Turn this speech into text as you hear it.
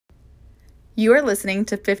You are listening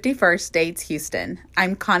to 51st Dates Houston.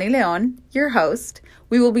 I'm Connie Leon, your host.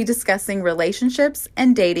 We will be discussing relationships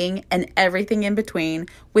and dating and everything in between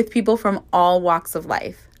with people from all walks of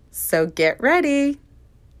life. So get ready.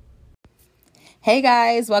 Hey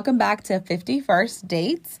guys, welcome back to 51st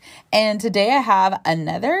Dates. And today I have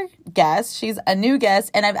another guest. She's a new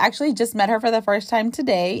guest, and I've actually just met her for the first time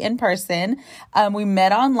today in person. We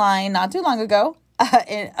met online not too long ago.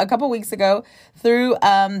 A couple weeks ago through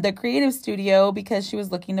the creative studio because she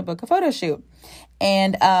was looking to book a photo shoot.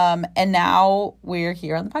 And now we're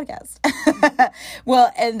here on the podcast.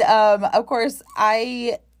 Of course,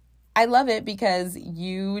 I love it because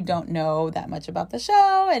you don't know that much about the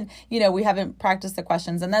show, and we haven't practiced the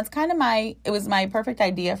questions, and that's kind of it was my perfect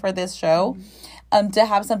idea for this show. To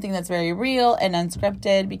have something that's very real and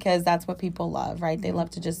unscripted, because that's what people love, right? They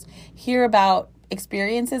love to just hear about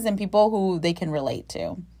experiences and people who they can relate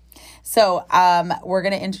to. So we're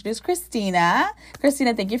going to introduce Christina.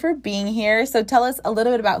 Christina, thank you for being here. So tell us a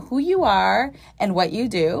little bit about who you are and what you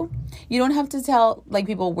do. You don't have to tell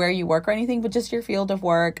people where you work or anything, but just your field of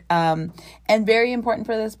work. And very important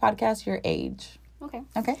for this podcast, your age. Okay.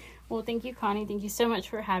 Okay. Well, thank you, Connie. Thank you so much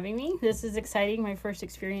for having me. This is exciting. My first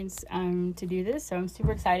experience to do this. So I'm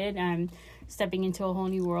super excited. I'm stepping into a whole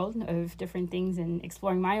new world of different things and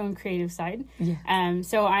exploring my own creative side. Yeah.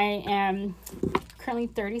 So I am currently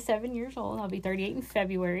 37 years old. I'll be 38 in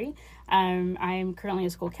February. I'm currently a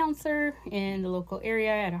school counselor in the local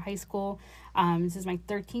area at a high school. This is my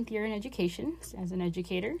 13th year in education as an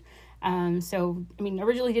educator.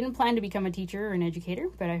 Originally didn't plan to become a teacher or an educator,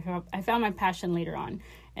 but I found my passion later on.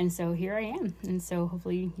 And so here I am. And so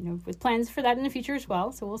hopefully, with plans for that in the future as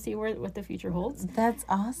well. So we'll see what the future holds. That's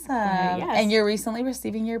awesome. Yes. And you're recently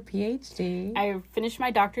receiving your PhD. I finished my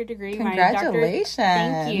doctorate degree. Congratulations.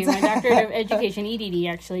 Thank you. My doctorate of education, EDD,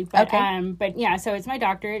 actually. But, okay. So it's my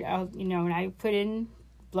doctorate. And I put in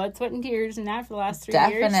blood, sweat, and tears in that for the last 3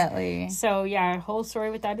 years. Definitely. So, a whole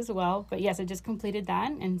story with that as well. But, yes, I just completed that.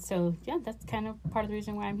 And so, that's kind of part of the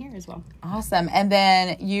reason why I'm here as well. Awesome. And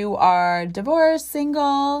then you are divorced,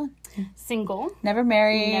 single? Single. Never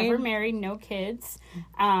married? Never married, no kids.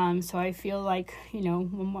 So I feel like,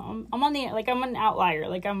 I'm on I'm an outlier.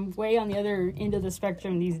 I'm way on the other end of the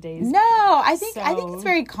spectrum these days. No, I think it's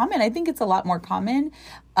very common. I think it's a lot more common.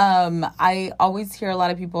 I always hear a lot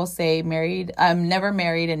of people say never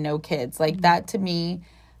married and no kids. That to me,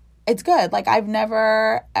 it's good.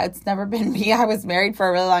 It's never been me. I was married for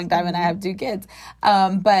a really long time and I have 2 kids.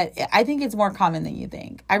 But I think it's more common than you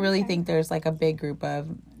think. I really think there's a big group of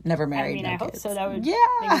never married, no I kids. hope so. That would make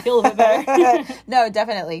me feel a bit better. No,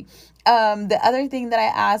 definitely. The other thing that I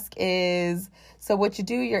ask is, so what you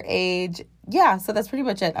do, your age. Yeah, so that's pretty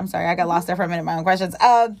much it. I'm sorry, I got lost there for a minute in my own questions.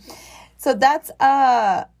 So that's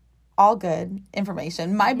all good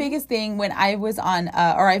information. My biggest thing when I was on,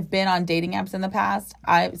 or I've been on dating apps in the past,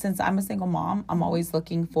 since I'm a single mom, I'm always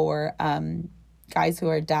looking for guys who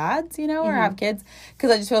are dads, or have kids,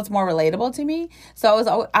 because I just feel it's more relatable to me.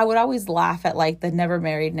 So I would always laugh at the never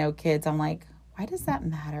married, no kids. I'm like, why does that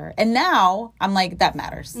matter? And now I'm like, that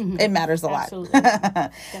matters. It matters a lot.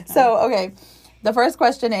 So, okay. The first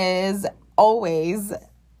question is always,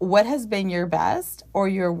 what has been your best or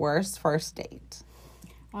your worst first date?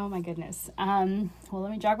 Oh my goodness. Well,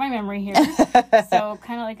 let me jog my memory here. So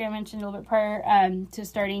kind of like I mentioned a little bit prior to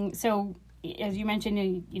starting. So as you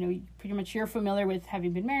mentioned, pretty much you're familiar with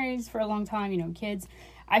having been married for a long time, kids.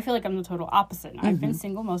 I feel like I'm the total opposite. I've been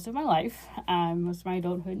single most of my life, most of my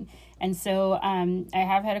adulthood. And so I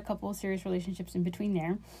have had a couple of serious relationships in between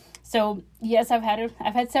there. So yes, I've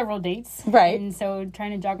had several dates. Right. And so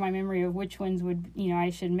trying to jog my memory of which ones I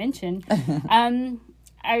should mention.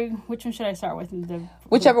 Which one should I start with?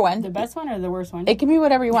 Whichever one. The best one or the worst one? It can be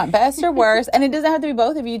whatever you want. Best or worst. And it doesn't have to be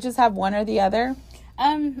both if you just have one or the other.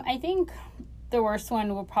 I think the worst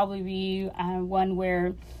one will probably be one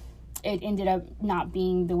where it ended up not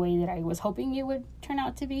being the way that I was hoping it would turn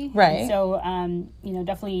out to be. Right. And so,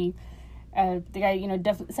 definitely, the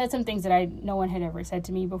guy, said some things that no one had ever said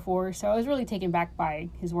to me before. So I was really taken back by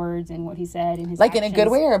his words and what he said and his actions. In a good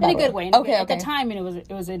way or a bad way? In a good way. Okay. At the time, and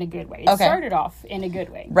it was in a good way. It started off in a good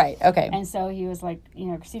way. Right. Okay. And so he was like,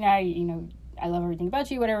 Christina, I love everything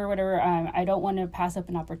about you, whatever. I don't want to pass up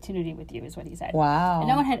an opportunity with you, is what he said. Wow. And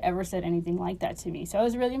no one had ever said anything like that to me. So I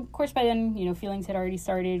was really, of course, by then, feelings had already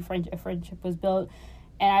started, a friendship was built,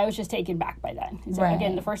 and I was just taken back by that. And so,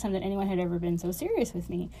 again, the first time that anyone had ever been so serious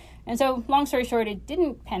with me. And so, long story short, it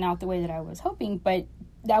didn't pan out the way that I was hoping, but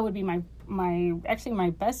that would be my my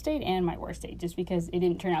best date and my worst date, just because it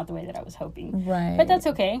didn't turn out the way that I was hoping. Right. But that's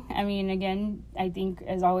okay. I mean, again, I think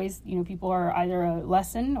as always, people are either a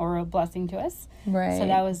lesson or a blessing to us. Right. So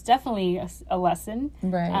that was definitely a lesson.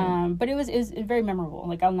 Right. But it was very memorable.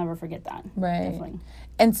 Like, I'll never forget that. Right. Definitely.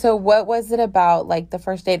 And so what was it about, like, the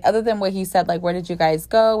first date, other than what he said, like, where did you guys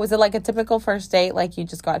go? Was it like a typical first date, like you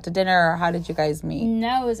just go out to dinner, or how did you guys meet?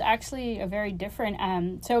 No, it was actually a very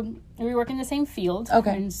different. So we work in the same field.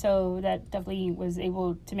 Okay. And so that definitely was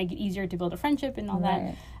able to make it easier to build a friendship and all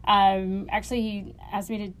Right. that. Actually, he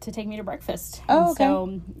asked me to take me to breakfast. Oh, And okay.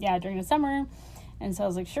 so, yeah, during the summer. And so I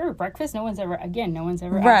was like, sure, breakfast. No one's ever asked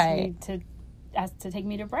Right. me to take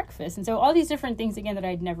me to breakfast. And so all these different things, again, that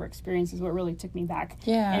I'd never experienced is what really took me back.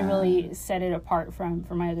 Yeah. And really set it apart from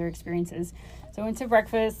my other experiences. So I went to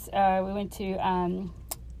breakfast. We went to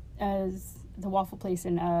the waffle place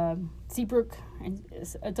in Seabrook. And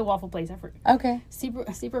it's a waffle place. I forget. Okay.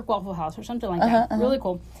 Seabrook Waffle House or something like that. Really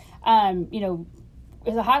cool. It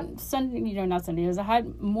was a hot Sunday, not Sunday. It was a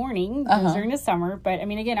hot morning. It was during the summer. But, I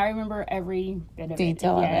mean, again, I remember every bit of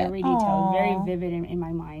Detail it. of it. Every detail. Aww. Very vivid in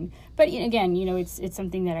my mind. But, again, it's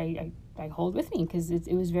something that I hold with me because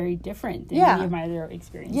it was very different than any of my other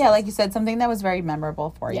experiences. Yeah, like you said, something that was very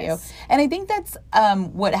memorable for you. And I think that's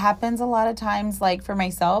what happens a lot of times. Like, for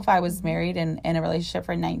myself, I was married in a relationship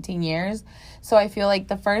for 19 years. So I feel like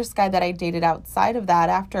the first guy that I dated outside of that,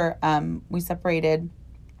 after we separated,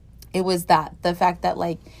 it was the fact that,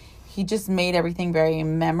 like, he just made everything very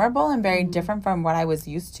memorable and very different from what I was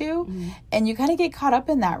used to. And you kind of get caught up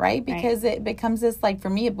in that, right? Because it becomes this, like, for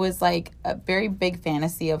me, it was like a very big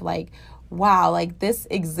fantasy of, like, wow, like, this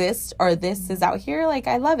exists, or this is out here. Like,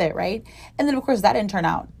 I love it, right? And then, of course, that didn't turn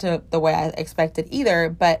out to the way I expected either.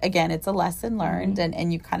 But again, it's a lesson learned,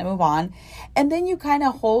 and you kind of move on. And then you kind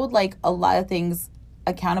of hold, like, a lot of things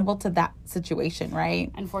accountable to that situation,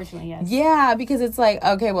 right? Unfortunately, yes. Yeah, because it's like,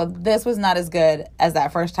 okay, well, this was not as good as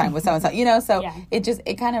that first time with so-and-so, so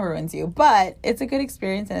it kind of ruins you. But it's a good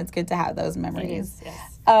experience, and it's good to have those memories. It is,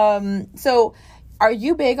 yes. So are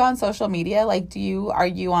you big on social media? Like, are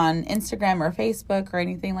you on Instagram or Facebook or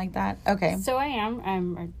anything like that? Okay. So I am.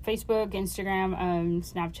 I'm on Facebook, Instagram,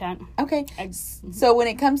 Snapchat. Okay. So when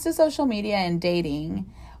it comes to social media and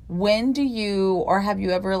dating, when do you, or have you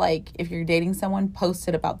ever, like, if you're dating someone,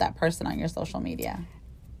 posted about that person on your social media?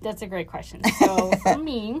 That's a great question. So for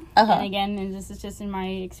me, and again, and this is just in my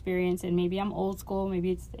experience, and maybe I'm old school,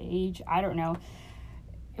 maybe it's the age, I don't know.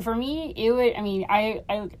 For me, it would,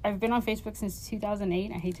 I've been on Facebook since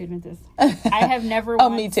 2008. I hate to admit this. I have never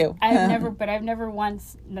me too. I've never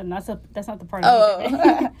once, that's not the part of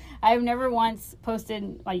it. I've never once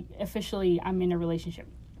posted, like, officially I'm in a relationship.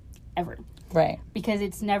 Ever. Right. Because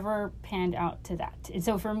it's never panned out to that. And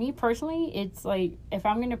so for me personally, it's like, if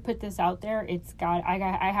I'm going to put this out there,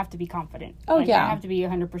 I have to be confident. I have to be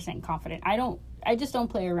 100% confident. I just don't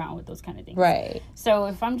play around with those kind of things. Right. So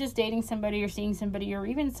if I'm just dating somebody or seeing somebody, or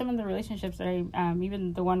even some of the relationships that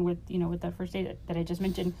even the one with, with that first date that I just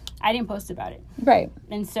mentioned, I didn't post about it. Right.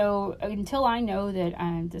 And so until I know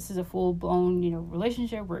that this is a full blown,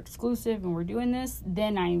 relationship, we're exclusive and we're doing this,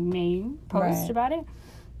 then I may post about it.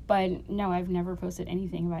 But no, I've never posted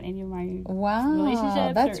anything about any of my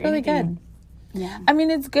relationships. That's really anything. good. Yeah. I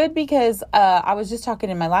mean, it's good because I was just talking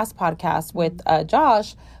in my last podcast with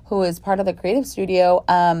Josh, who is part of the creative studio.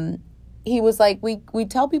 He was like, we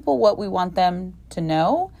tell people what we want them to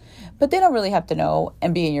know, but they don't really have to know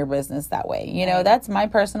and be in your business that way. That's my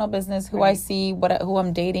personal business, who I see, who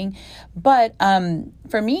I'm dating. But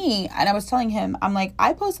for me, and I was telling him, I'm like,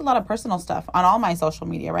 I post a lot of personal stuff on all my social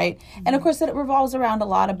media, right? Mm-hmm. And of course, it revolves around a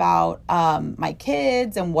lot about my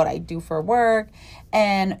kids and what I do for work.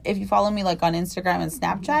 And if you follow me, like, on Instagram and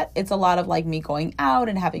Snapchat, it's a lot of, like, me going out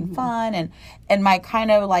and having fun and my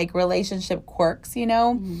kind of, like, relationship quirks,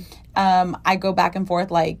 I go back and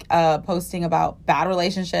forth, like, posting about bad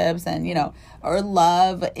relationships and, or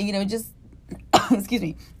love, just, excuse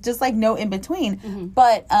me, just, like, no in between.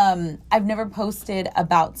 But I've never posted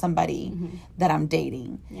about somebody that I'm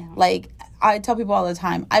dating. Yeah. Like, I tell people all the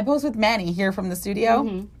time, I post with Manny here from the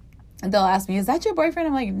studio. And they'll ask me, is that your boyfriend?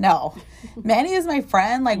 I'm like, no. Manny is my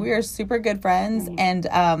friend. Like, we are super good friends. And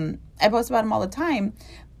I post about him all the time.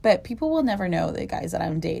 But people will never know the guys that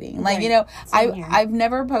I'm dating. Like, I've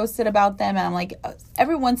never posted about them. And I'm like,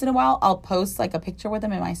 every once in a while, I'll post, like, a picture with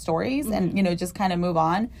them in my stories and, just kind of move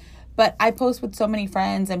on. But I post with so many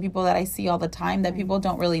friends and people that I see all the time that people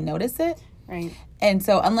don't really notice it. Right. And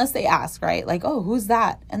so unless they ask, right? Like, oh, who's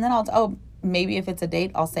that? And then maybe if it's a date,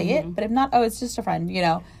 I'll say it. But if not, it's just a friend,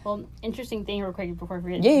 Well, interesting thing real quick before I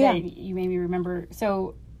forget. Yeah. That you made me remember.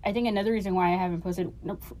 So I think another reason why I haven't posted,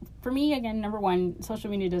 for me, again, number one, social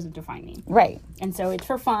media doesn't define me. Right. And so it's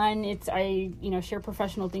for fun. I share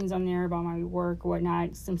professional things on there about my work,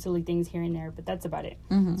 whatnot, some silly things here and there, but that's about it.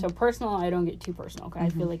 Mm-hmm. So personal, I don't get too personal. I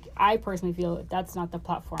feel like, I personally feel that's not the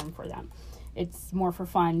platform for them. It's more for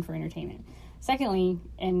fun, for entertainment. Secondly,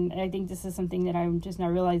 and I think this is something that I'm just now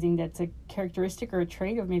realizing that's a characteristic or a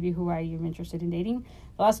trait of maybe who I am interested in dating.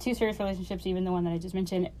 The last 2 serious relationships, even the one that I just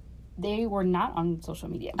mentioned, they were not on social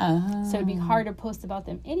media. So it'd be hard to post about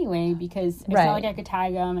them anyway, because it's not like I could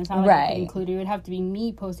tag them. It's not like I could include it. It would have to be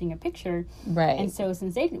me posting a picture. Right. And so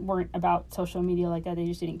since they weren't about social media like that, they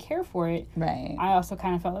just didn't care for it. Right. I also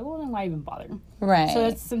kind of felt like, well, then why even bother? Right. So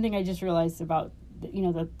that's something I just realized about,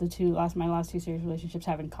 my last 2 serious relationships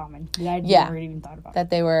have in common that I'd never even thought about.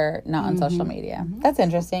 That they were not on social media. That's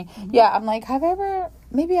interesting. Yeah, I'm like,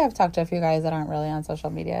 maybe I've talked to a few guys that aren't really on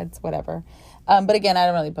social media. It's whatever. But again, I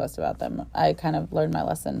don't really post about them. I kind of learned my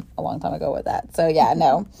lesson a long time ago with that. So yeah,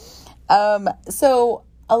 no. So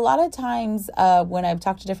a lot of times when I've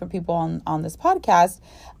talked to different people on this podcast,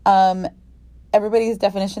 everybody's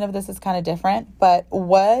definition of this is kind of different. But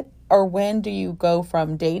what or when do you go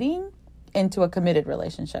from dating into a committed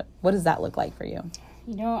relationship? What does that look like for you?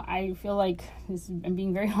 I feel like I'm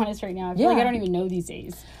being very honest right now. I feel like I don't even know these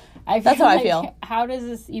days. That's how I feel. How does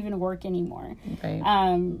this even work anymore?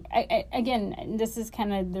 Right. Again, this is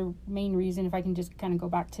kind of the main reason, if I can just kind of go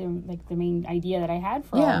back to like the main idea that I had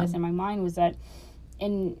for all this in my mind, was that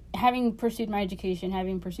in having pursued my education,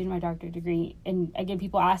 having pursued my doctorate degree, and again,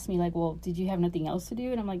 people ask me like, well, did you have nothing else to do?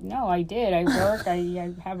 And I'm like, no, I did. I work.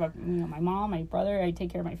 I have my mom, my brother. I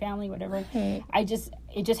take care of my family, whatever. Right.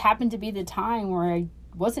 It just happened to be the time where I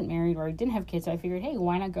wasn't married or I didn't have kids. So I figured, hey,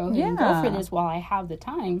 why not go ahead and go for this while I have the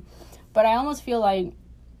time? But I almost feel like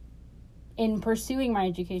in pursuing my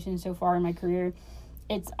education so far in my career,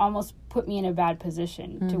 it's almost put me in a bad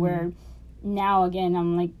position to where now, again,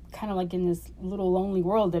 I'm like kind of like in this little lonely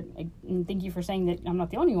world and thank you for saying that I'm not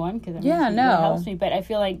the only one, because that helps me. But I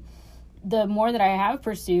feel like the more that I have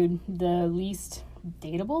pursued, the least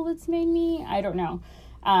dateable it's made me. I don't know.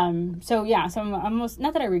 So I'm almost,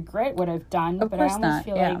 not that I regret what I've done, but I almost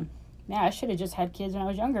feel like, I should have just had kids when I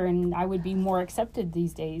was younger, and I would be more accepted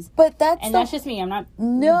these days. But that's just me. I'm not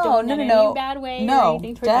in any bad way or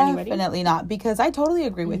anything towards anybody. Definitely not, because I totally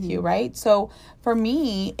agree with you, right? So for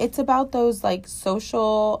me, it's about those like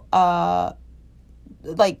social,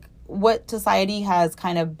 like what society has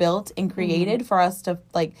kind of built and created for us to,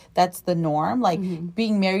 like, that's the norm, like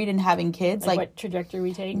being married and having kids, like what trajectory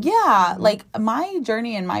we take. Like my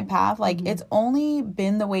journey and my path, like it's only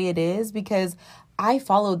been the way it is because I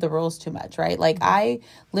followed the rules too much, right? Like I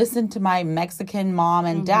listened to my Mexican mom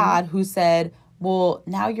and dad who said, well,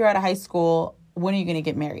 now you're out of high school. When are you going to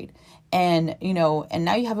get married? And, and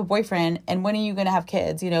now you have a boyfriend, and when are you going to have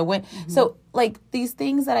kids? So like these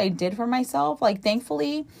things that I did for myself, like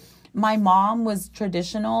thankfully my mom was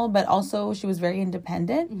traditional, but also she was very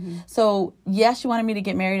independent. So yes, she wanted me to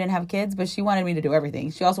get married and have kids, but she wanted me to do everything.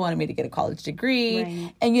 She also wanted me to get a college degree.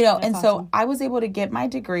 Right. And, That's awesome. So I was able to get my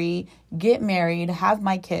degree, get married, have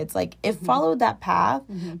my kids. Like it followed that path,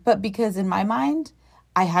 but because in my mind,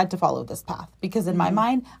 I had to follow this path, because in my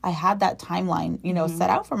mind, I had that timeline, set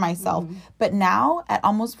out for myself. But now at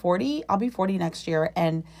almost 40, I'll be 40 next year.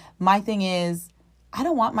 And my thing is, I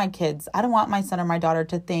don't want my kids, I don't want my son or my daughter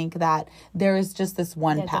to think that there is just this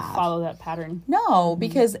one path. To follow that pattern. No,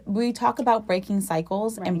 because we talk about breaking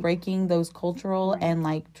cycles and breaking those cultural and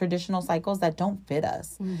like traditional cycles that don't fit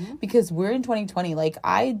us. Because we're in 2020. Like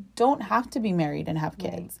I don't have to be married and have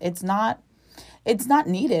kids. It's not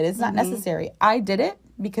needed. It's not necessary. I did it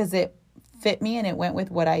because it fit me and it went with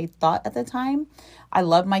what I thought at the time. I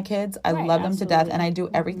love my kids. I love them to death, and I do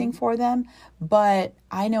everything for them. But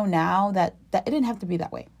I know now that it didn't have to be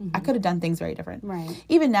that way. I could have done things very different. Right.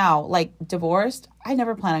 Even now, like divorced, I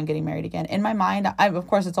never plan on getting married again. In my mind, of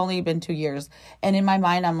course, it's only been 2 years. And in my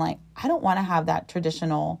mind, I'm like, I don't want to have that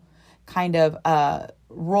traditional kind of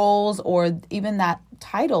roles or even that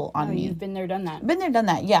title on me. You've been there, done that. Been there, done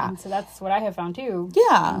that, yeah. And so that's what I have found too.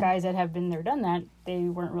 Yeah. And guys that have been there, done that, they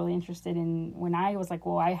weren't really interested in, when I was like,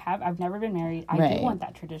 well, I've never been married. I do want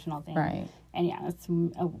that traditional thing. Right. And yeah, that's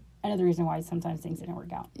another reason why sometimes things didn't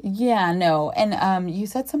work out. Yeah, no. And you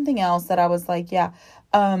said something else that I was like,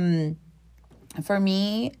 for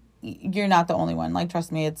me, you're not the only one. Like,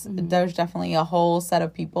 trust me, there's definitely a whole set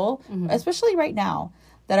of people, especially right now,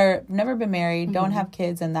 that are never been married, don't have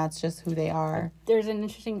kids, and that's just who they are. There's an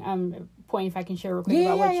interesting point, if I can share real quick,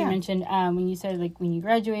 about what you mentioned when you said, like, when you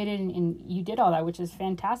graduated and you did all that, which is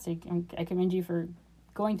fantastic. I commend you for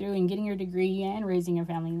going through and getting your degree and raising a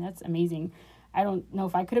family. That's amazing. I don't know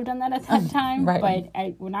if I could have done that at that time, Right.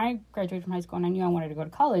 but when I graduated from high school and I knew I wanted to go to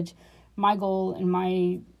college, my goal and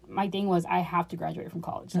my thing was I have to graduate from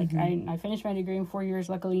college. Like I finished my degree in 4 years,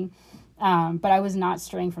 luckily. But I was not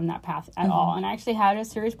straying from that path at all. And I actually had a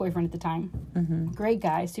serious boyfriend at the time. Great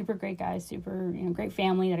guy, super great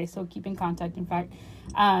family that I still keep in contact, in fact.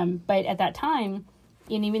 But at that time,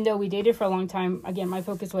 and even though we dated for a long time, again, my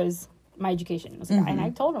focus was my education. And I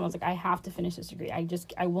told him, I was like, I have to finish this degree.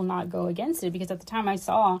 I will not go against it, because at the time I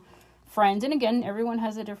saw friends, and again, everyone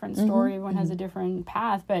has a different story, everyone has a different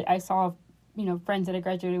path, but I saw, friends that I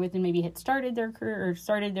graduated with and maybe had started their career or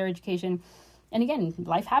started their education. And again,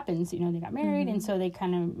 life happens, they got married, and so they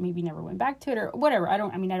kind of maybe never went back to it or whatever. I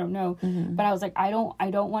don't know. But I was like, I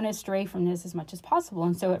don't want to stray from this as much as possible.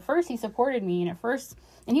 And so at first he supported me, and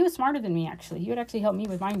he was smarter than me, actually. He would actually help me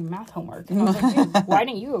with my math homework. And I was like, dude, why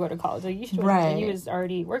didn't you go to college? Like, you should. Right. He was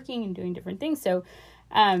already working and doing different things. So,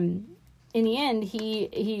 in the end,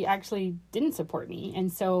 he actually didn't support me. And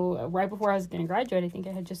so right before I was going to graduate, I think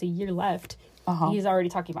I had just a year left. He's already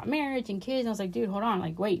talking about marriage and kids. And I was like, dude, hold on.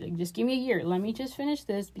 Like, wait, just give me a year. Let me just finish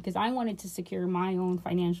this, because I wanted to secure my own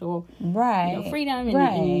financial freedom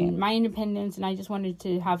and my independence. And I just wanted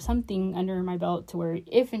to have something under my belt to where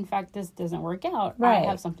if, in fact, this doesn't work out, I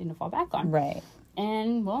have something to fall back on. Right.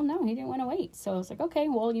 And, well, no, he didn't want to wait. So I was like, okay,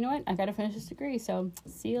 well, you know what? I got to finish this degree. So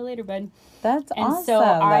see you later, bud. That's awesome. And so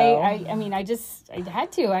I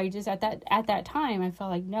had to. I just, at that time, I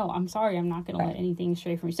felt like, no, I'm sorry. I'm not going to let anything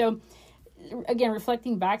stray from me. So, again,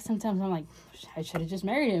 reflecting back, sometimes I'm like, I should have just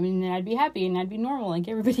married him, and then I'd be happy and I'd be normal like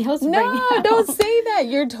everybody else. No, don't say that.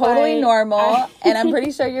 You're totally normal, and I'm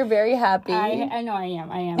pretty sure you're very happy. I know I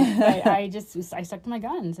am. But I stuck to my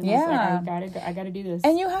guns, and I was like, I gotta do this.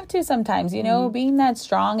 And you have to sometimes, being that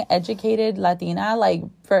strong, educated Latina, like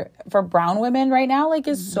for brown women right now, like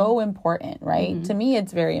is so important, right? To me,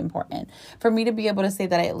 it's very important for me to be able to say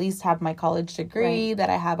that I at least have my college degree,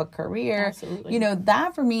 that I have a career. Absolutely.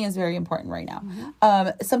 That for me is very important right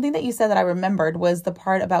now. Something that you said that I remembered was the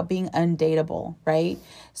part about being undateable, right?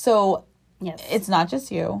 So it's not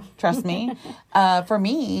just you, trust me. For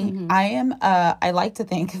me, I like to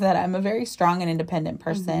think that I'm a very strong and independent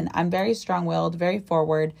person. I'm very strong-willed, very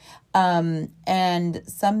forward. And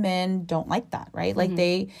some men don't like that, right? Like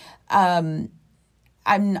I'm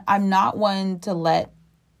not one to let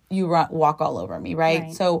you walk all over me,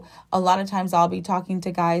 right? So a lot of times I'll be talking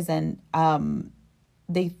to guys and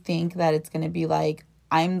they think that it's going to be like,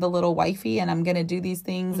 I'm the little wifey and I'm going to do these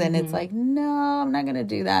things. And it's like, no, I'm not going to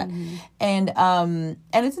do that. And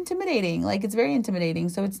it's intimidating. Like, it's very intimidating.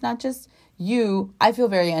 So it's not just you. I feel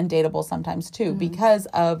very undateable sometimes too, because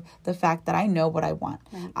of the fact that I know what I want.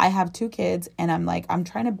 I have 2 kids and I'm like, I'm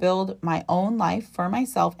trying to build my own life for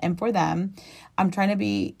myself and for them. I'm trying to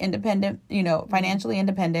be independent, financially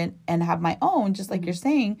independent and have my own, just like you're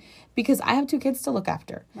saying, because I have 2 kids to look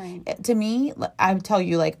after. To me, I tell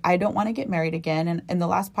you, like, I don't want to get married again. And in the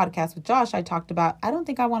last podcast with Josh, I talked about, I don't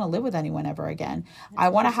think I want to live with anyone ever again. I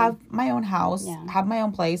want to have my own house, have my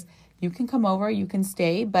own place. You can come over, you can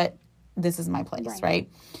stay, but this is my place, right?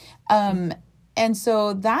 And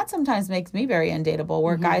so that sometimes makes me very undateable,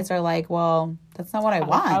 where guys are like, well, that's not what I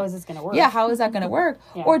want. How is this going to work? Yeah, how is that going to work?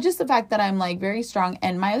 Or just the fact that I'm like very strong.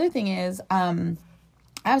 And my other thing is, I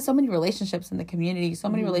have so many relationships in the community, so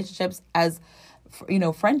many relationships as,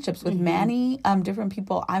 friendships with many different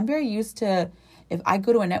people. I'm very used to, if I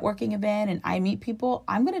go to a networking event and I meet people,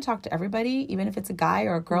 I'm going to talk to everybody, even if it's a guy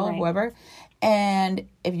or a girl or whoever. And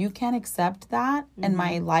if you can't accept that in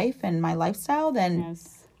my life and my lifestyle, then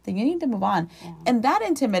you need to move on. And that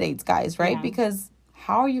intimidates guys, right? Because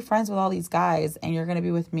how are you friends with all these guys and you're going to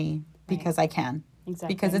be with me because I can?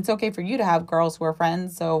 Exactly. Because it's okay for you to have girls who are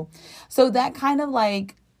friends. So that kind of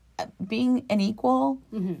like being an equal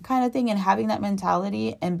kind of thing and having that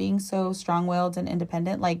mentality and being so strong-willed and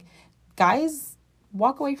independent, like guys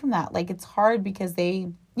walk away from that. Like, it's hard because they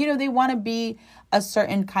want to be a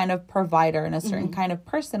certain kind of provider and a certain kind of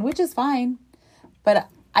person, which is fine. But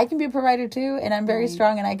I can be a provider too, and I'm very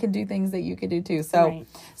strong, and I can do things that you can do too. So,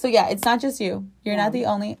 so yeah, it's not just you. You're not the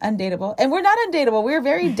only undateable, and we're not undateable. We're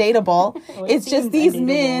very dateable. Well, it's just these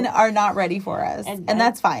men are not ready for us, and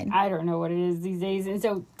that's fine. I don't know what it is these days. And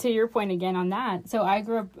so, to your point again on that, so I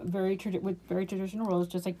grew up with very traditional roles,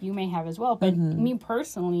 just like you may have as well. But me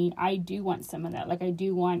personally, I do want some of that. Like, I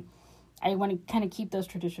want to kind of keep those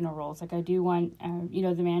traditional roles. Like, I do want,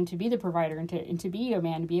 the man to be the provider and to be a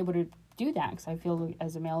man, to be able to do that, because I feel like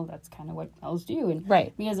as a male, that's kind of what males do. And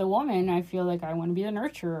me as a woman, I feel like I want to be the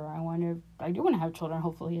nurturer. I do want to have children,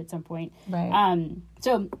 hopefully at some point.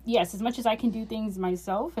 So yes, as much as I can do things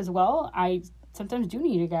myself as well, I sometimes do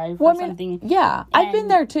need a guy for something. Yeah, I've been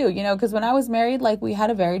there too, you know, because when I was married, like, we had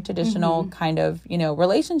a very traditional kind of, you know,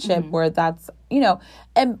 relationship where that's, you know,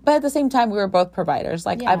 but at the same time, we were both providers.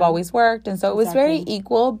 Like, I've always worked, and so it was very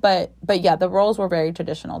equal, but yeah, the roles were very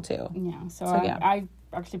traditional too. Yeah, so I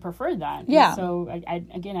actually prefer that. Yeah. And so I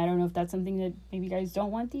don't know if that's something that maybe you guys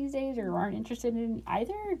don't want these days or aren't interested in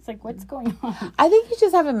either. It's like, what's going on? I think you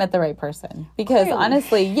just haven't met the right person, because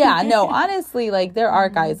honestly, like, there are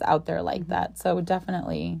guys out there like that. So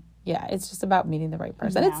definitely, yeah, it's just about meeting the right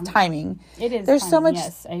person. It's timing. It is. There's so much.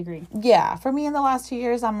 Yes, I agree. Yeah. For me in the last 2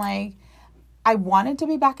 years, I'm like, I wanted to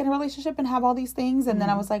be back in a relationship and have all these things. And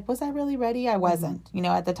then I was like, was I really ready? I wasn't, you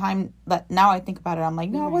know, at the time. But now I think about it, I'm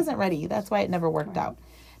like, no, I wasn't ready. That's why it never worked out.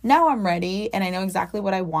 Now I'm ready, and I know exactly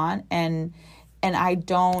what I want. And I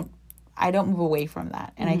don't move away from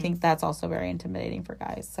that. And I think that's also very intimidating for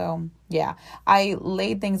guys. So yeah, I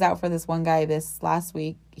laid things out for this one guy this last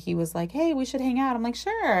week. He was like, hey, we should hang out. I'm like,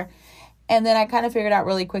 sure. And then I kind of figured out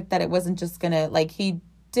really quick that it wasn't just gonna, like, he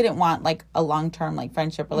didn't want like a long-term like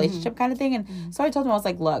friendship relationship kind of thing. And so I told him, I was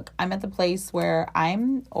like, look, I'm at the place where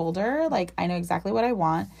I'm older, like, I know exactly what I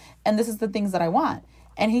want, and this is the things that I want.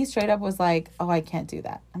 And he straight up was like, oh, I can't do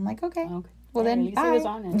that. I'm like, okay. Well, then bye.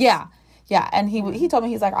 Yeah. And he told me,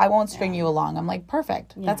 he's like, I won't string you along. I'm like,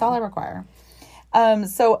 perfect. That's all I require.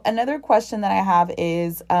 So another question that I have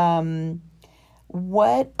is well,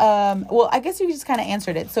 I guess you just kind of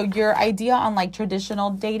answered it. So your idea on like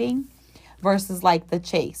traditional dating versus like the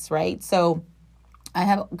chase, right? So I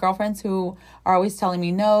have girlfriends who are always telling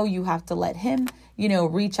me, no, you have to let him, you know,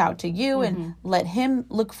 reach out to you and let him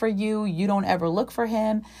look for you. You don't ever look for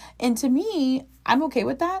him. And to me, I'm okay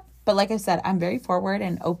with that. But like I said, I'm very forward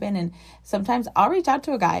and open. And sometimes I'll reach out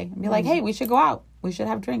to a guy and be like, hey, we should go out. We should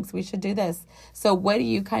have drinks. We should do this. So what do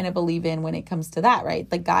you kind of believe in when it comes to that, right?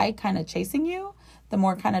 The guy kind of chasing you, the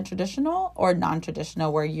more kind of traditional or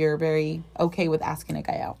non-traditional where you're very okay with asking a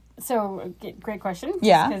guy out? So, great question.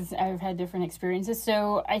 Yeah. Because I've had different experiences.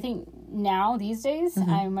 So, I think now, these days,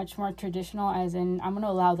 I'm much more traditional, as in, I'm going to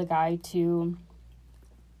allow the guy to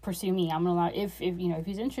pursue me. I'm going to allow, if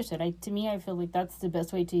he's interested. To me, I feel like that's the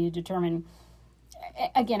best way to determine.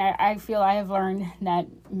 Again, I feel I have learned that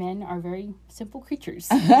men are very simple creatures.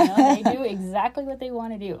 You know? They do exactly what they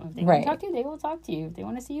want to do. If they want to talk to you, they will talk to you. If they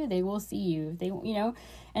want to see you, they will see you. If they, you know,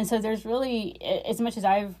 and so there's really, as much as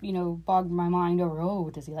I've, you know, bogged my mind over, oh,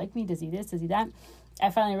 does he like me? Does he this? Does he that? I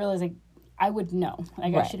finally realized, like, I would know.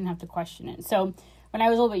 Like, I shouldn't have to question it. So when I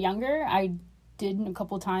was a little bit younger, I did a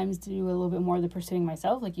couple times do a little bit more of the pursuing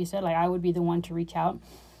myself. Like you said, like, I would be the one to reach out.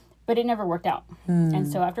 But it never worked out. And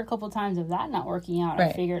so after a couple of times of that not working out,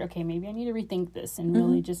 I figured, okay, maybe I need to rethink this and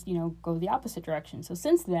really just, you know, go the opposite direction. So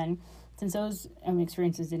since then, since those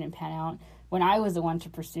experiences didn't pan out, when I was the one to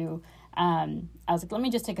pursue, I was like, let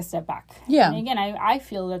me just take a step back. Yeah. And again, I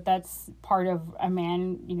feel that that's part of a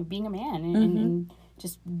man, you know, being a man and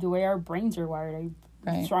just the way our brains are wired.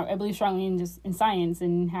 I believe strongly in just in science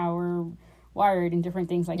and how we're wired and different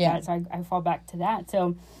things like that. So I fall back to that.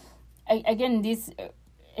 So again, these...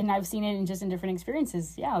 And I've seen it in different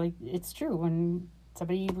experiences. Yeah, like, it's true. When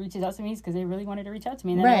somebody reaches out to me, it's because they really wanted to reach out to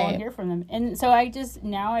me, and then I won't hear from them. And so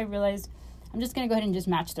now I realized I'm just going to go ahead and just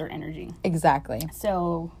match their energy. Exactly.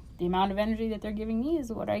 So the amount of energy that they're giving me is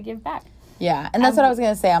what I give back. Yeah, and that's what I was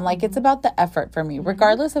going to say. I'm like, it's about the effort for me.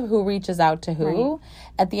 Regardless of who reaches out to who,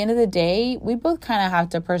 at the end of the day, we both kind of have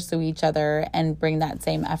to pursue each other and bring that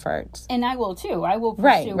same effort. And I will, too. I will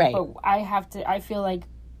pursue, but I feel like,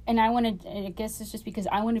 and I guess it's just because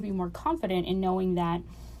I want to be more confident in knowing that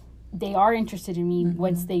they are interested in me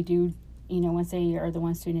once they do, you know, once they are the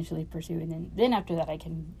ones to initially pursue. And then after that, I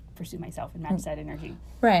can pursue myself and match that energy.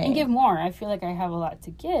 Right. And give more. I feel like I have a lot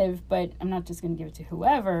to give, but I'm not just going to give it to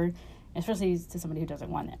whoever, especially to somebody who doesn't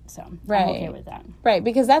want it. So I'm okay with that. Right.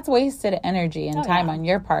 Because that's wasted energy and time on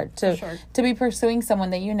your part to be pursuing someone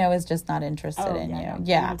that you know is just not interested in you.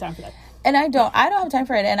 Yeah. I don't have time for that. And I don't have time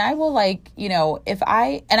for it. And I will, like, you know,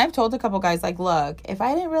 and I've told a couple guys, like, look, if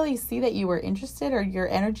I didn't really see that you were interested or your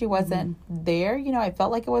energy wasn't there, you know, I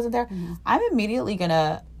felt like it wasn't there, I'm immediately going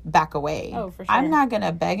to back away. Oh, for sure. I'm not going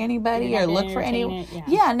to beg anybody or look for anyone.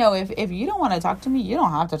 No, if you don't want to talk to me, you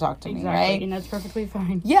don't have to talk to me, right? And that's perfectly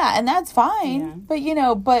fine. Yeah, and that's fine. Yeah. But, you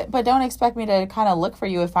know, but don't expect me to kind of look for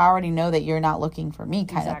you if I already know that you're not looking for me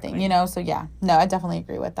kind of thing, you know? So, yeah. No, I definitely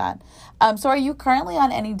agree with that. So are you currently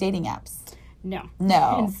on any dating apps? No.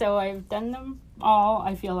 And so I've done them all,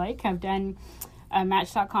 I feel like. I've done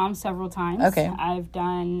Match.com several times. Okay. I've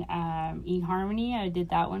done eHarmony. I did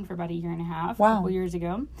that one for about a year and a half, a couple years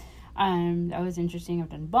ago. That was interesting. I've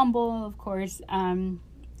done Bumble, of course.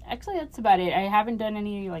 Actually, that's about it. I haven't done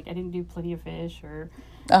any, like, I didn't do Plenty of Fish or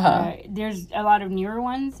There's a lot of newer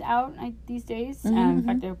ones out these days. In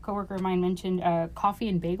fact, a coworker of mine mentioned Coffee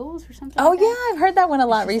and Bagels or something. Oh, like that. I've heard that one a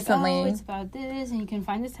lot recently. Like, it's about this, and you can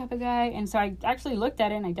find this type of guy. And so I actually looked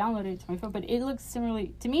at it, and I downloaded it to my phone, but it looks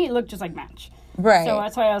similarly, to me, it looked just like Match. Right. So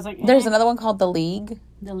that's why I was like, There's another one called The League.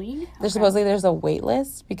 The League? There's supposedly there's a wait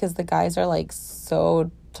list because the guys are like so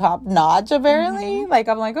top notch apparently. Like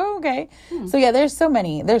I'm like, oh, okay. So yeah, there's so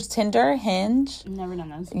many. There's Tinder, Hinge. Never done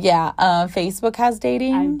those. Yeah. Facebook has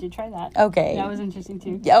dating. I did try that. Okay. That was interesting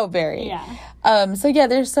too. Oh, very. Yeah. So yeah,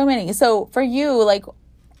 there's so many. So for you, like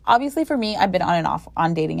obviously for me, I've been on and off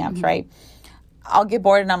on dating apps, right? I'll get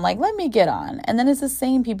bored and I'm like, let me get on. And then it's the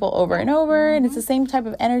same people over and over and it's the same type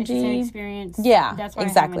of energy. It's the same experience. Yeah, that's why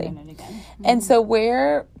exactly. I haven't done it again. And so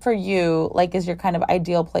where for you, like, is your kind of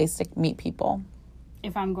ideal place to meet people?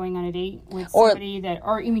 If I'm going on a date with somebody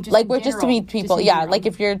or you mean just like, in we're general, just to meet people. Yeah. Like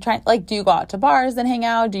if you're trying, like, do you go out to bars and hang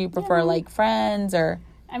out? Do you prefer like friends or?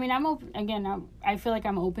 I mean, I'm open, again, I feel like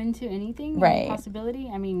I'm open to anything. Right. Possibility.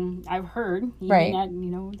 I mean, I've heard even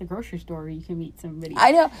at, the grocery store you can meet somebody.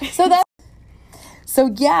 I know. So that. So,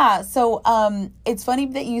 yeah. So, it's funny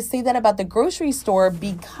that you say that about the grocery store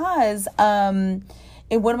because, in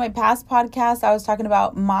one of my past podcasts, I was talking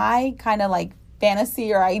about my kind of like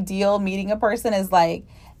fantasy or ideal meeting a person is like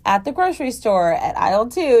at the grocery store at aisle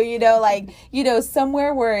 2,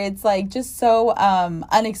 somewhere where it's like just so,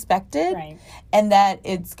 unexpected and that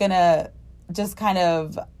it's gonna just kind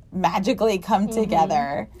of magically come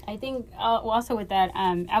together. I think also with that,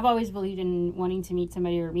 I've always believed in wanting to meet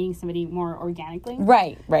somebody or meeting somebody more organically.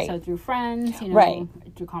 Right. So through friends,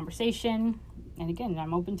 through conversation. And again,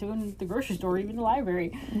 I'm open to in the grocery store, even the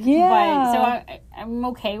library. Yeah. But so I'm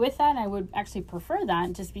okay with that. I would actually prefer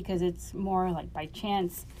that just because it's more like by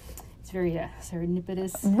chance. It's very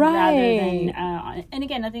serendipitous rather than, and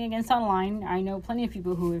again, nothing against online. I know plenty of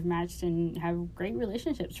people who have matched and have great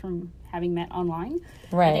relationships from having met online.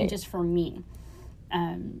 Right. I think just for me,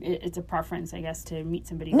 it's a preference, I guess, to meet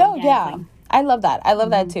somebody. No, yeah. I love that. I love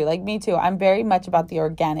that too. Like me too. I'm very much about the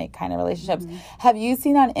organic kind of relationships. Have you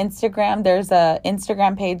seen on Instagram, there's a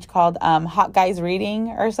Instagram page called Hot Guys Reading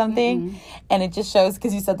or something. And it just shows,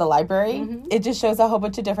 because you said the library, it just shows a whole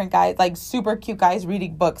bunch of different guys, like super cute guys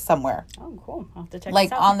reading books somewhere. Oh, cool. I'll have to check like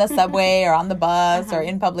this out. on the subway or on the bus or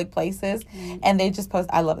in public places. And they just post.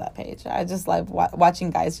 I love that page. I just love watching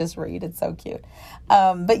guys just read. It's so cute.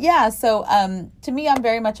 But yeah, so to me, I'm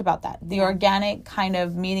very much about that. The organic kind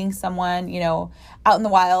of meeting someone, out in the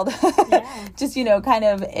wild, just, kind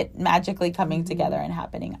of it magically coming together and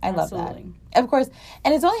happening. I love that. Of course.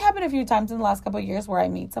 And it's only happened a few times in the last couple of years where I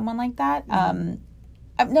meet someone like that.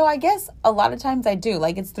 No, I guess a lot of times I do.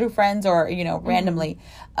 Like it's through friends or, randomly.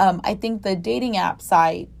 I think the dating app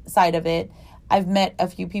side of it, I've met a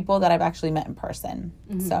few people that I've actually met in person.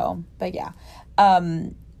 So, but yeah.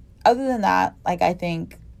 Other than that, like I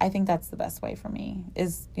think that's the best way for me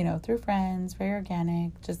is, through friends, very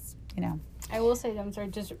organic, just, I will say, I'm sorry,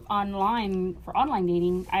 just online, for online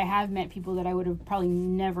dating, I have met people that I would have probably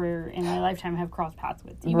never in my lifetime have crossed paths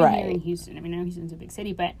with. Even here in Houston. I mean, I know Houston's a big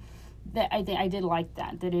city, but I did like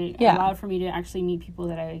that it allowed for me to actually meet people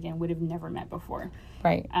that I, again, would have never met before.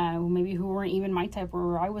 Right. Maybe who weren't even my type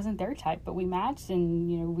or I wasn't their type, but we matched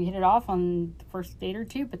and, we hit it off on the first date or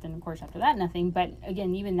two, but then, of course, after that, nothing. But,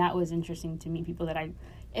 again, even that was interesting to meet people that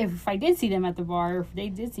if I did see them at the bar, or if they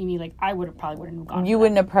did see me, like, I probably wouldn't have gone. You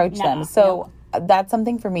wouldn't approach them. So that's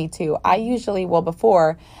something for me, too. I usually,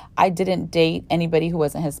 before, I didn't date anybody who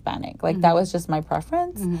wasn't Hispanic. Like, that was just my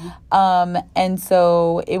preference. And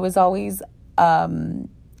so it was always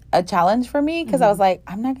a challenge for me because I was like,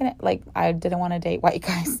 I'm not going to, I didn't want to date white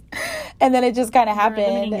guys. And then it just kind of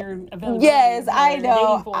happened. Yes, I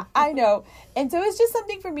know. I know. And so it's just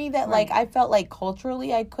something for me that, I felt like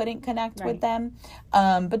culturally I couldn't connect with them.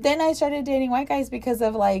 But then I started dating white guys because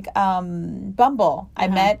of, Bumble. I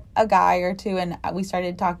met a guy or two, and we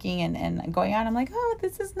started talking and going on. I'm like, oh,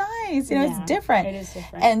 this is nice. It's different. It is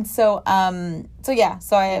different. And so,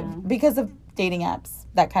 because of dating apps,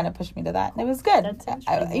 that kind of pushed me to that. And it was good. That's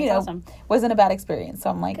awesome. Wasn't a bad experience. So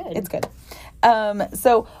I'm like, it's good.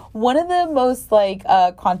 So one of the most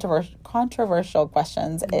controversial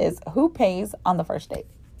questions is, who pays on the first date?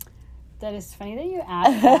 That is funny that you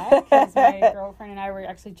asked that, because my girlfriend and I were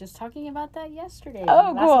actually just talking about that yesterday.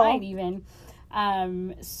 Oh, last cool. night even.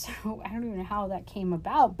 So I don't even know how that came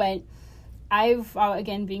about, but I've,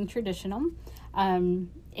 again, being traditional,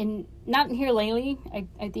 not here lately.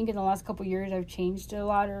 I think in the last couple of years I've changed a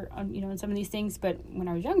lot, in some of these things. But when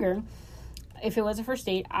I was younger, if it was a first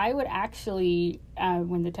date, I would actually,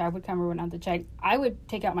 when the tab would come or went out the check, I would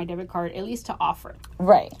take out my debit card at least to offer.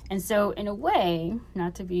 Right. And so, in a way,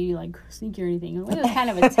 not to be like sneaky or anything, in a way, it was kind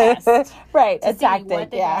of a test. Right. To A see tactic.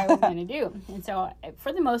 what the guy was going to do. And so,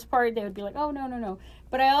 for the most part, they would be like, "Oh, no."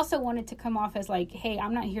 But I also wanted to come off as like, "Hey,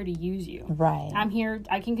 I'm not here to use you. Right. I'm here.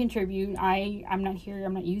 I can contribute. I'm not here.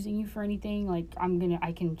 I'm not using you for anything. Like,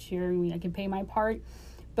 I can share. I can pay my part."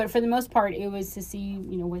 But for the most part, it was to see,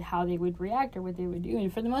 with how they would react or what they would do.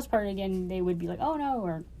 And for the most part, again, they would be like, "Oh, no,"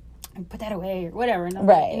 or "Put that away," or whatever. And,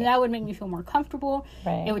 and that would make me feel more comfortable.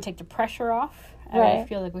 Right. It would take the pressure off. Right. I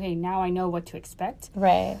feel like, okay, now I know what to expect.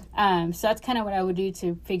 Right. So that's kind of what I would do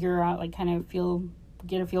to figure out, like, kind of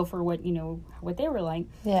get a feel for what, what they were like.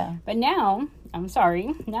 Yeah. But now, I'm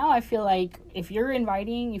sorry, now I feel like if you're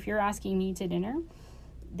asking me to dinner,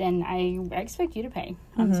 then I expect you to pay.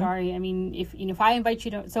 I'm sorry. I mean, if I invite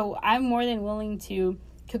you to, so I'm more than willing to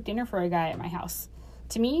cook dinner for a guy at my house.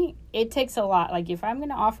 To me, it takes a lot. Like, if I'm going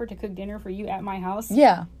to offer to cook dinner for you at my house,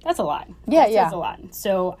 that's a lot. That's a lot.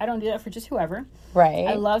 So I don't do that for just whoever. Right.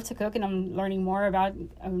 I love to cook, and I'm learning more about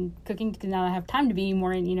cooking because now I have time to be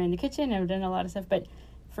more in the kitchen. I've done a lot of stuff, but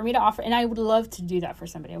for me to offer, and I would love to do that for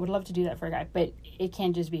somebody. I would love to do that for a guy, but it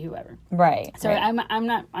can't just be whoever. Right. So I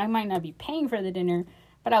might not be paying for the dinner,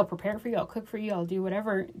 but I'll prepare it for you. I'll cook for you. I'll do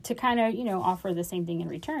whatever to kind of, offer the same thing in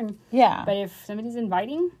return. Yeah. But if somebody's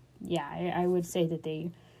inviting, I would say that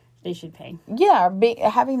they should pay. Yeah,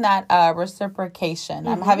 having that reciprocation.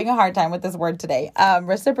 I'm having a hard time with this word today.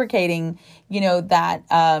 Reciprocating, that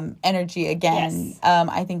energy again, Yes.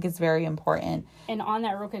 I think is very important. And on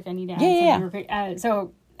that real quick, I need to add something real quick.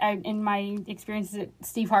 So in my experiences,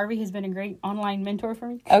 Steve Harvey has been a great online mentor for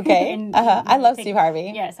me. Okay. I love Steve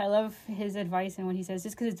Harvey. Yes, I love his advice and what he says,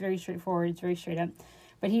 just because it's very straightforward. It's very straight up.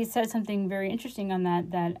 But he said something very interesting on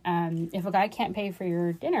that if a guy can't pay for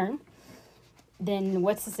your dinner, then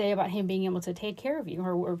what's to say about him being able to take care of you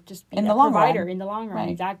or just be a provider in the long run? Right.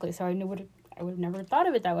 Exactly. So I would have never thought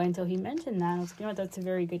of it that way until he mentioned that. I was like, that's a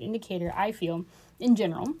very good indicator, I feel, in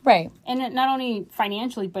general. Right. And not only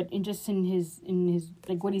financially, but in his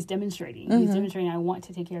like what he's demonstrating. He's demonstrating, I want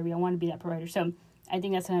to take care of you. I want to be that provider. So I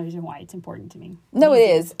think that's another reason why it's important to me. No, it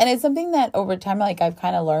is. And it's something that over time, like, I've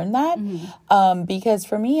kind of learned that. Because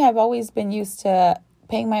for me, I've always been used to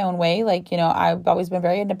paying my own way. Like, I've always been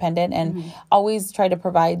very independent and always tried to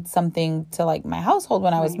provide something to, like, my household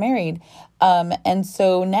when I was married. And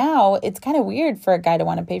so now it's kind of weird for a guy to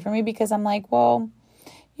want to pay for me because I'm like, well,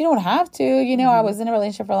 you don't have to. I was in a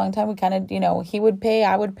relationship for a long time. We kind of, he would pay,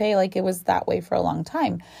 I would pay. Like, it was that way for a long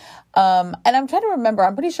time. And I'm trying to remember,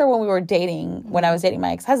 I'm pretty sure when we were dating, when I was dating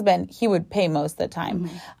my ex-husband, he would pay most of the time.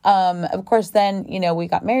 Of course, then, we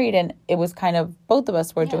got married and it was kind of both of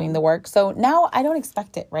us were doing the work. So now I don't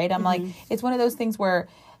expect it, right? I'm like, it's one of those things where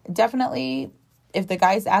definitely if the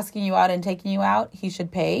guy's asking you out and taking you out, he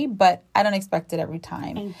should pay, but I don't expect it every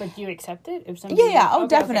time. But do you accept it? If somebody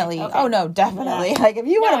definitely. Okay. Oh, no, definitely. Like, if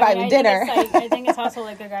you want to buy me dinner. I think it's also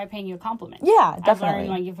like a guy paying you a compliment. Yeah, definitely. I've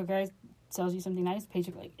learned, like, if a guy sells you something nice, pays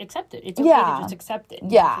you, like, accept it. It's okay to just accept it.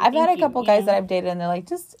 Yeah, I've had a couple guys that I've dated and they're like,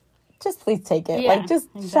 just please take it. Yeah, like, just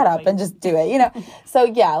shut up and just do it, So,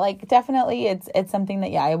 yeah, like, definitely it's something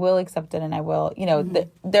that, I will accept it and I will,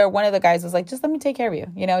 they're one of the guys was like, just let me take care of you,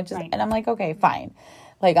 and I'm like, okay, fine.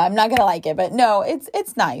 Like, I'm not going to like it, but no,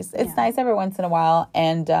 it's nice. It's nice every once in a while.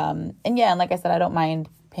 And like I said, I don't mind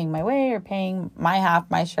paying my way or paying my half,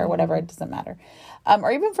 my share, whatever. It doesn't matter.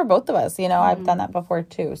 Or even for both of us, I've done that before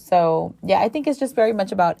too. So yeah, I think it's just very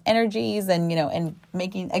much about energies and, and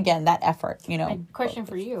making, again, that effort, A question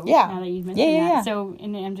for you. Yeah. Now that you've mentioned that. So,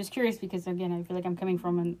 and I'm just curious because, again, I feel like I'm coming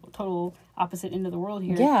from a total opposite end of the world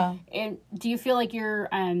here. Yeah. And do you feel like you're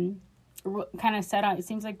kind of set on, it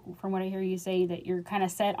seems like from what I hear you say that you're kind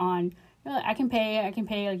of set on, I can pay,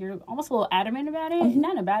 like you're almost a little adamant about it,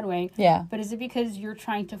 not in a bad way. Yeah. But is it because you're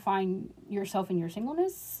trying to find yourself in your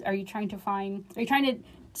singleness? Are you trying to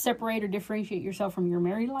separate or differentiate yourself from your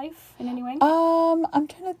married life in any way? I'm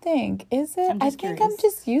trying to think. Is it? I think I'm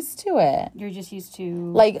just used to it. You're just used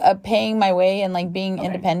to like paying my way and like being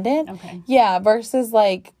independent. Okay. Yeah. Versus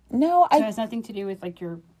like, no, So it has nothing to do with like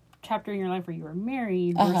your chapter in your life where you were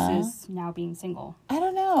married versus now being single. I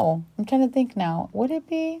don't know. I'm trying to think now. Would it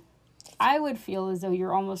be? I would feel as though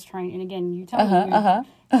you're almost trying, and again, you tell me.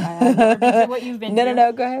 I've never been through what you've been through.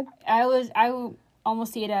 No, go ahead. I would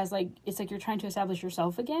almost see it as like, it's like you're trying to establish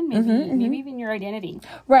yourself again, maybe even your identity.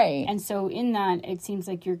 Right. And so in that, it seems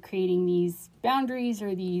like you're creating these boundaries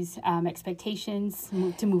or these expectations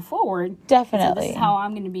to move forward. Definitely. So this is how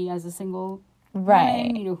I'm going to be as a single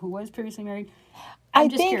woman, who was previously married. I'm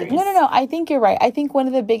just curious. No. I think you're right. I think one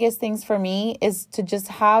of the biggest things for me is to just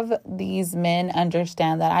have these men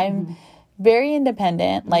understand that I'm very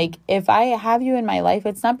independent. Like, if I have you in my life,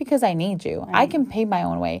 it's not because I need you. I can pay my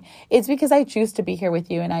own way. It's because I choose to be here with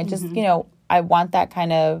you. And I just, you know, I want that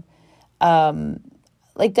kind of,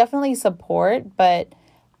 like, definitely support, but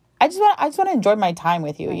I just want to enjoy my time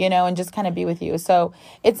with you, you know, and just kind of be with you. So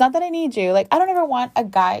it's not that I need you. Like, I don't ever want a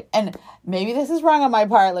guy, and maybe this is wrong on my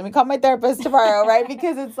part. Let me call my therapist tomorrow, right?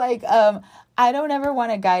 Because it's like, I don't ever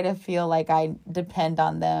want a guy to feel like I depend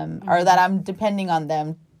on them or that I'm depending on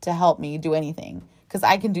them to help me do anything. Because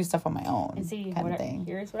I can do stuff on my own. And see, kind of thing.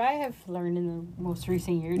 Here's what I have learned in the most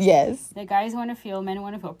recent years. Yes. That men want to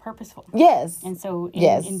feel purposeful. Yes. And so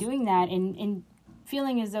in doing that, in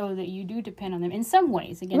feeling as though that you do depend on them in some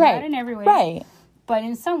ways, again, not in every way, right? But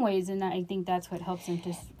in some ways, and I think that's what helps them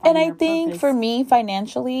to. And I think for me,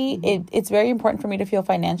 financially, it's very important for me to feel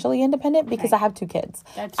financially independent because I have 2 kids.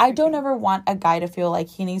 I don't ever want a guy to feel like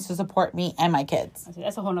he needs to support me and my kids.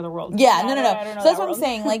 That's a whole nother world. Yeah, no. So that's what I'm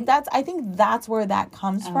saying. Like, I think that's where that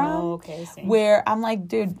comes from. Okay, where I'm like,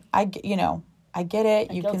 dude, I get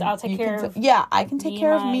it. I'll take care of I can take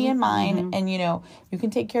care of me and mine, and you know, you can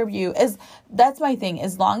take care of you. That's my thing.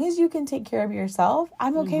 As long as you can take care of yourself,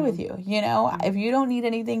 I'm okay with you. You know, if you don't need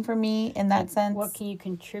anything from me in that sense, what can you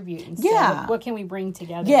contribute? What can we bring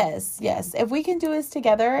together? Yes. If we can do this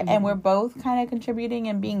together and we're both kind of contributing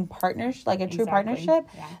and being partners, like a true partnership,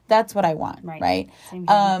 that's what I want, right?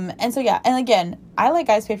 And so and again, I let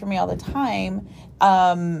guys pay for me all the time.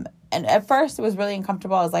 And at first it was really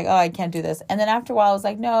uncomfortable. I was like, oh, I can't do this. And then after a while I was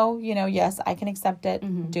like, no, you know, yes, I can accept it,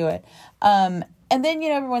 do it. And then, you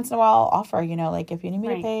know, every once in a while I'll offer, you know, like if you need me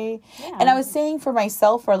to pay. Yeah. And I was saying for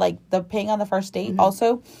myself, for like the paying on the first date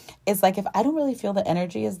also, it's like if I don't really feel the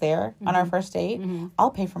energy is there on our first date,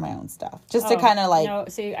 I'll pay for my own stuff. Just to kind of like. No,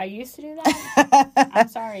 see, I used to do that. I'm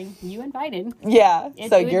sorry. You invited. Yeah. So you're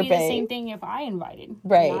paying. It would be the same thing if I invited.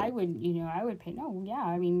 Right. I would pay. No, yeah,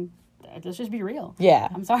 I mean. Let's just be real. Yeah.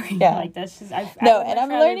 I'm sorry. Yeah. Like, that's just... and I'm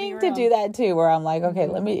learning to do that, too, where I'm like, okay,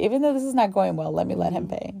 let me... Even though this is not going well, let me let him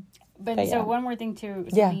pay. But so one more thing, too,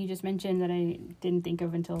 something you just mentioned that I didn't think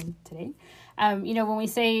of until today. You know, when we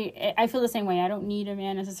say... I feel the same way. I don't need a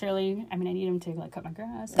man, necessarily. I mean, I need him to, like, cut my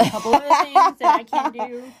grass and a couple other things that I can't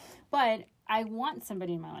do. But I want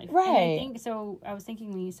somebody in my life. Right. And I think... So, I was thinking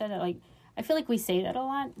when you said that, like... I feel like we say that a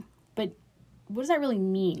lot, but what does that really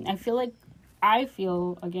mean? I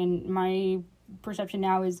feel, again, my perception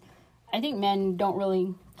now is I think men don't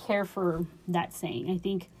really care for that saying. I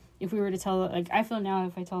think if we were to tell, like, I feel now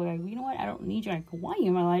if I tell a guy, you know what, I don't need you, I want you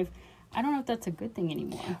in my life, I don't know if that's a good thing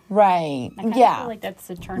anymore. Right. I kind of feel like that's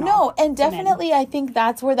a turn off. No, and definitely I think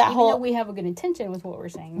that's where that Even though we have a good intention with what we're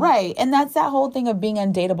saying. Right. And that's that whole thing of being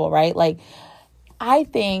undateable, right? Like, I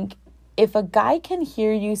think if a guy can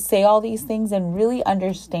hear you say all these things and really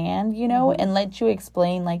understand, you know, and let you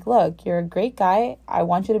explain, like, look, you're a great guy, I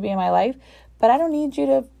want you to be in my life, but I don't need you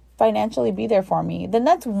to financially be there for me, then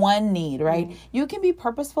that's one need, right? You can be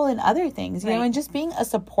purposeful in other things, you know, and just being a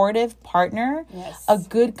supportive partner, a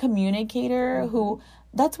good communicator who,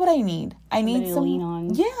 that's what I need. I need someone to lean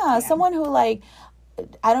on. Yeah, someone who, like,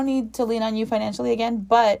 I don't need to lean on you financially again,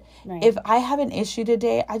 but if I have an issue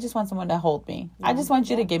today, I just want someone to hold me. I just want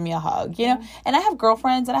you to give me a hug, you know? And I have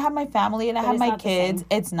girlfriends and I have my family and I have my kids.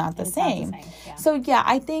 It's not the same. So,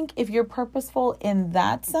 I think if you're purposeful in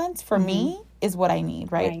that sense, for me, is what I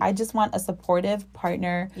need, right? I just want a supportive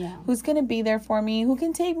partner who's going to be there for me, who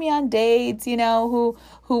can take me on dates, you know,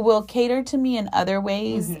 who will cater to me in other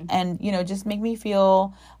ways and, you know, just make me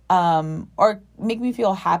feel... or make me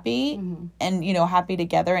feel happy and, you know, happy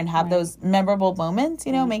together and have those memorable moments,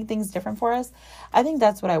 you know, make things different for us. I think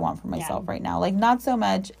that's what I want for myself right now. Like, not so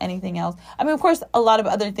much anything else. I mean, of course, a lot of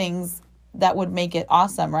other things that would make it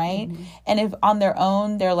awesome, right? And if on their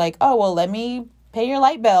own, they're like, oh, well, let me pay your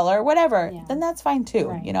light bill or whatever, then that's fine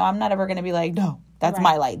too. You know, I'm not ever going to be like, no, that's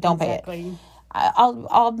my light. Don't pay it.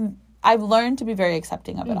 I've learned to be very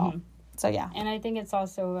accepting of it all. So, And I think it's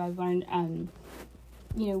also, I've learned,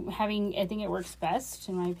 you know, I think it works best,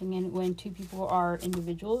 in my opinion, when two people are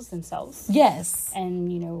individuals themselves. Yes.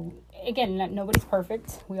 And, you know, again, nobody's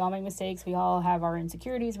perfect. We all make mistakes. We all have our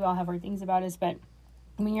insecurities. We all have our things about us. But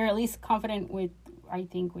when you're at least confident with, I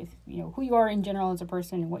think, with, you know, who you are in general as a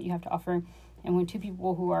person and what you have to offer, and when two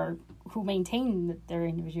people who maintain their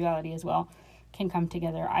individuality as well can come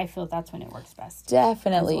together, I feel that's when it works best.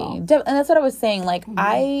 Definitely. And that's what I was saying. Like,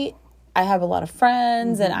 I have a lot of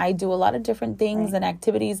friends and I do a lot of different things and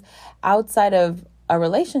activities outside of a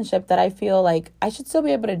relationship that I feel like I should still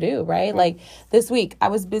be able to do, right? Like this week, I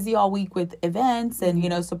was busy all week with events and, you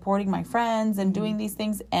know, supporting my friends and doing these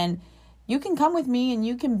things. And, you can come with me and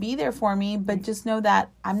you can be there for me, but just know that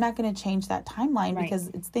I'm not going to change that timeline because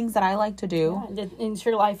it's things that I like to do. Yeah, it's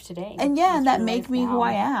your life today. And and that make me who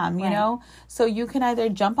I am, you know? So you can either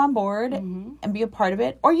jump on board and be a part of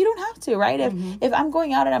it, or you don't have to, right? If I'm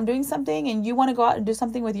going out and I'm doing something and you want to go out and do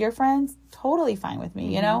something with your friends, totally fine with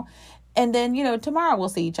me, you know? And then, you know, tomorrow we'll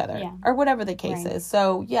see each other or whatever the case is.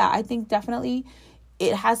 So, yeah, I think definitely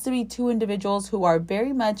it has to be two individuals who are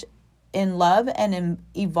very much in love and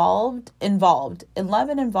involved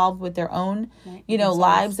with their own, you know,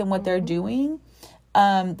 lives and what they're doing,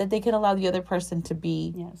 that they can allow the other person to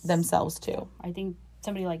be themselves too. I think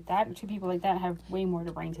somebody like that, two people like that, have way more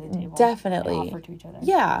to bring to the table. Definitely. And offer to each other.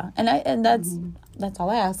 Yeah. And that's all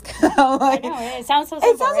I ask. Like, I know. It sounds so simple.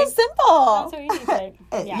 It sounds so simple. It sounds so easy,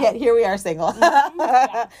 but yet here we are single. Yeah. No,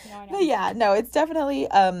 I know. But yeah, no, it's definitely,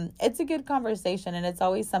 it's a good conversation, and it's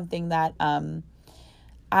always something that,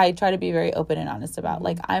 I try to be very open and honest about.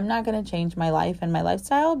 Like, I'm not going to change my life and my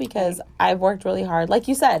lifestyle because I've worked really hard. Like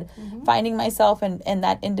you said, finding myself and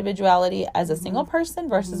that individuality as a single person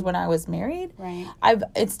versus when I was married. Right.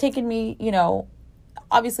 It's taken me, you know,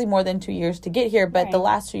 obviously more than 2 years to get here, but the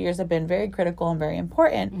last 2 years have been very critical and very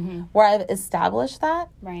important where I've established that.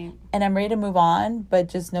 Right. And I'm ready to move on, but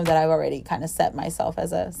just know that I've already kind of set myself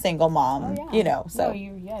as a single mom, you know, so.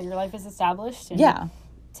 No, your life is established. And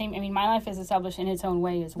same. I mean, my life is established in its own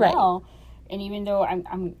way as well. And even though I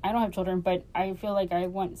don't have children, but I feel like I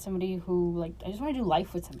want somebody who, like, I just want to do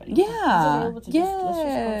life with somebody. Yeah. Let's just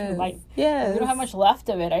go through life. Yes. We don't have much left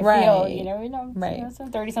of it. I feel, you know, so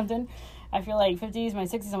 30 something. I feel like 50s, my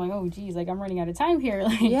 60s, I'm like, oh, geez, like, I'm running out of time here.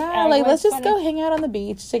 Like, like, let's just go hang out on the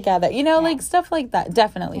beach together. You know, like, stuff like that.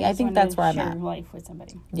 Definitely. I think that's where I'm at. Life with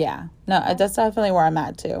somebody. Yeah. No, that's definitely where I'm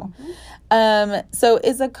at, too. So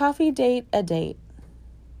is a coffee date a date?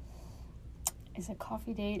 Is a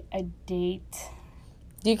coffee date a date?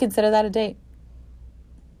 Do you consider that a date?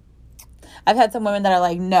 I've had some women that are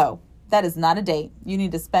like, no, that is not a date. You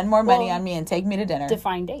need to spend more money on me and take me to dinner.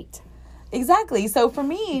 Define date. Exactly. So for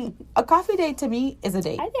me, a coffee date to me is a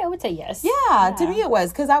date. I think I would say yes. Yeah, to me it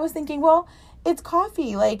was. Because I was thinking, well, it's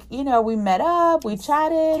coffee. Like, you know, we met up, we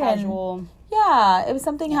chatted. Casual. And yeah, if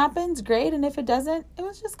something happens, great. And if it doesn't, it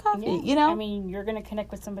was just coffee, you know? I mean, you're going to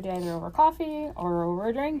connect with somebody either over coffee or over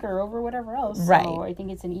a drink or over whatever else. Right. So I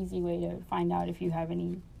think it's an easy way to find out if you have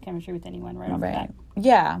any chemistry with anyone right off the bat.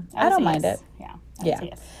 Yeah, I don't mind it. Yeah.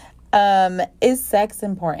 Yes. Is sex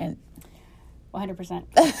important? 100%.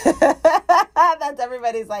 That's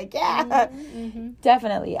everybody's like, yeah.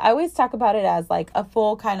 Definitely. I always talk about it as like a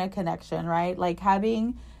full kind of connection, right? Like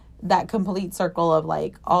having that complete circle of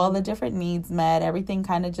like all the different needs met, everything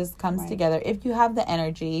kind of just comes together. If you have the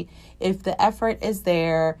energy, if the effort is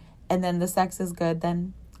there, and then the sex is good,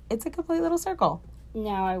 then it's a complete little circle.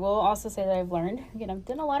 Now, I will also say that I've learned, you know, I've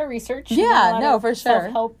done a lot of research. Yeah, no, for sure.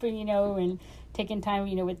 Self-help, you know, and taking time,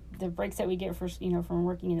 you know, with the breaks that we get for, you know, from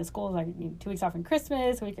working in the schools, like 2 weeks off in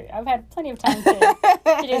Christmas. I've had plenty of time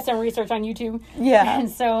to do some research on YouTube. Yeah. And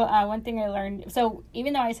so one thing I learned, so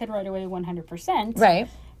even though I said right away 100%. Right.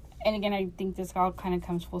 And again, I think this all kind of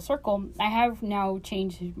comes full circle. I have now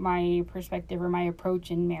changed my perspective or my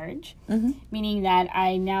approach in marriage, meaning that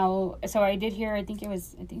I did hear, I think it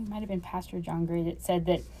might have been Pastor John Gray that said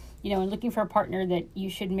that, you know, in looking for a partner, that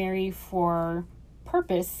you should marry for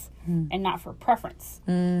purpose and not for preference.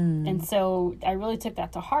 And so I really took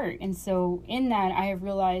that to heart. And so in that, I have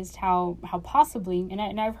realized how possibly,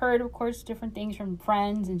 and I've heard, of course, different things from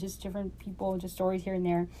friends and just different people, just stories here and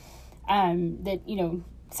there, that, you know,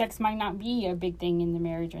 sex might not be a big thing in the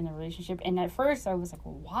marriage or in the relationship. And at first I was like,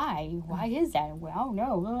 well, why is that? Well,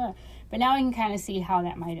 no. But now I can kind of see how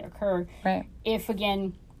that might occur. Right. If,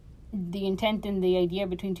 again, the intent and the idea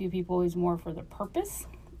between two people is more for the purpose.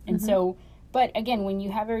 And so, but again, when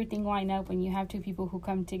you have everything lined up, when you have two people who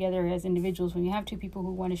come together as individuals, when you have two people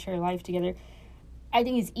who want to share life together, I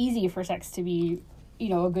think it's easy for sex to be, you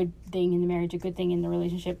know, a good thing in the marriage, a good thing in the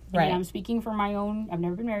relationship. Right. And I'm speaking for my own, I've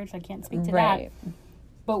never been married, so I can't speak to that.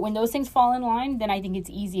 But when those things fall in line, then I think it's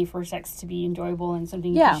easy for sex to be enjoyable and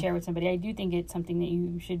something you can share with somebody. I do think it's something that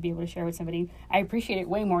you should be able to share with somebody. I appreciate it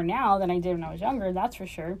way more now than I did when I was younger, that's for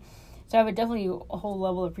sure. So I have definitely a whole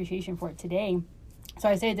level of appreciation for it today. So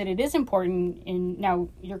I say that it is important now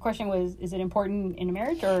your question was, is it important in a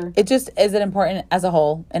marriage or? Is it important as a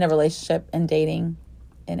whole in a relationship and dating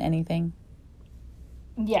and anything?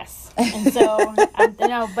 Yes. And so,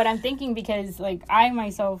 but I'm thinking because like I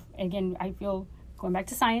myself, again, I feel going back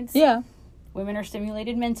to science. Yeah. Women are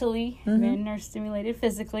stimulated mentally. Men are stimulated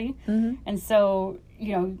physically. And so,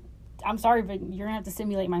 you know, I'm sorry, but you're gonna have to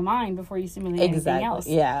simulate my mind before you simulate anything else.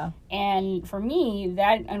 Yeah. And for me,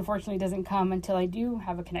 that unfortunately doesn't come until I do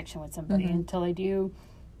have a connection with somebody, until I do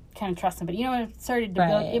kind of trust somebody. You know, I've started to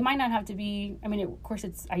build. It might not have to be. I mean, of course,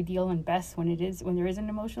 it's ideal and best when there is an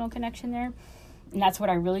emotional connection there, and that's what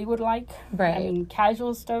I really would like. Right. I mean,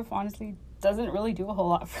 casual stuff honestly doesn't really do a whole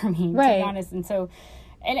lot for me, to be honest. And so,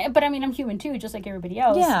 but I mean, I'm human too, just like everybody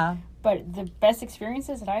else. Yeah. But the best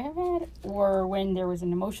experiences that I have had were when there was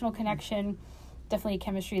an emotional connection, definitely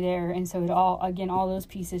chemistry there, and so all those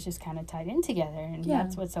pieces just kind of tied in together, and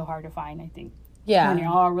that's what's so hard to find, I think. Yeah. When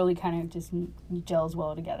you're all really kind of just gels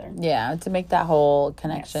well together. Yeah, to make that whole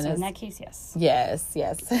connection. Yes, so in that case, yes.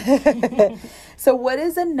 Yes. So what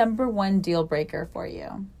is a number one deal breaker for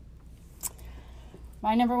you?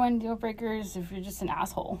 My number one deal breaker is if you're just an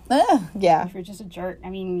asshole. Yeah. If you're just a jerk. I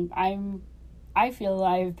mean, I feel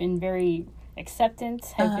I've been very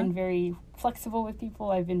acceptant. I've been very flexible with people.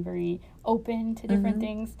 I've been very open to different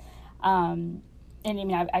things. And I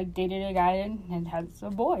mean, I dated a guy and had a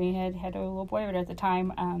boy. Had a little boy at the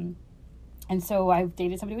time. And so I've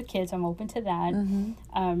dated somebody with kids. So I'm open to that.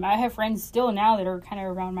 I have friends still now that are kind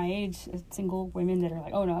of around my age, single women that are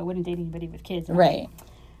like, oh no, I wouldn't date anybody with kids. And right. Like,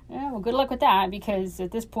 yeah, well, good luck with that, because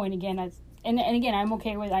at this point, again, and again, I'm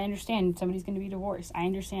okay with, I understand somebody's going to be divorced. I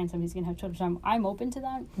understand somebody's going to have children. So I'm open to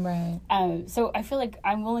that. Right. So I feel like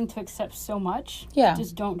I'm willing to accept so much. Yeah.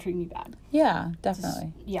 Just don't treat me bad. Yeah,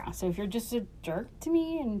 definitely. So if you're just a jerk to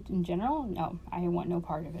me in general, no, I want no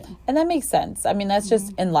part of it. And that makes sense. I mean, that's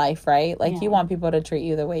just in life, right? Like, you want people to treat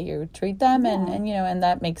you the way you treat them, and you know, and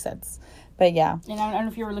that makes sense. But yeah. And I don't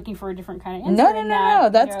know if you were looking for a different kind of answer. No.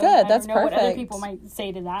 That's good. That's perfect. What other people might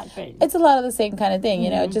say to that, but it's a lot of the same kind of thing, you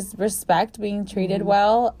know, just respect, being treated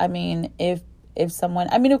well. I mean, if someone,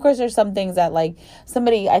 I mean, of course, there's some things that, like,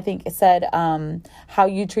 somebody, I think, said how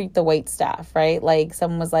you treat the wait staff, right? Like,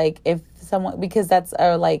 someone was like, if someone, because that's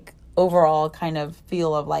a, like, overall kind of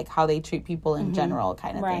feel of, like, how they treat people in general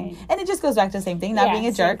kind of thing. And it just goes back to the same thing, not being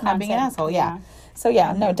a jerk, not being an asshole. So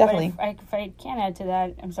yeah, no, definitely. If I can add to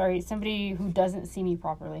that, I'm sorry, somebody who doesn't see me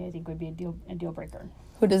properly, I think would be a deal breaker.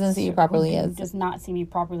 Who doesn't see you properly who does not see me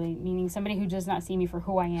properly, meaning somebody who does not see me for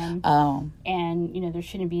who I am. Oh. And, you know, there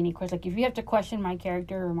shouldn't be any question. Like, if you have to question my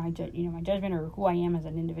character or my judgment or who I am as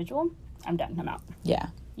an individual, I'm done. I'm out. Yeah.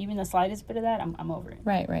 Even the slightest bit of that, I'm over it.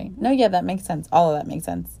 Right. No, yeah, that makes sense. All of that makes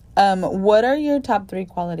sense. What are your top 3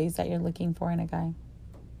 qualities that you're looking for in a guy?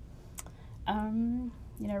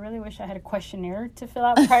 You know, I really wish I had a questionnaire to fill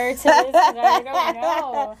out prior to this, because I don't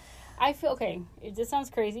know. I feel, okay, this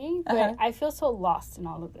sounds crazy, but I feel so lost in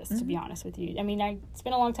all of this, to be honest with you. I mean, it's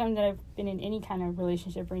been a long time that I've been in any kind of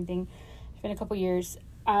relationship or anything. It's been a couple years.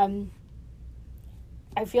 I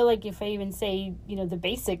feel like if I even say, you know, the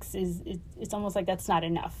basics, it's almost like that's not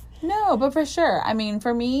enough. No, but for sure. I mean,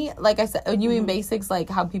 for me, like I said, you mean basics, like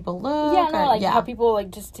how people look? Yeah, no, like how people,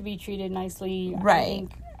 like, just to be treated nicely. Right. I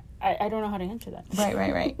think I don't know how to answer that.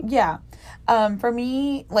 Right. Yeah. For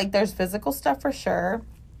me, like, there's physical stuff for sure.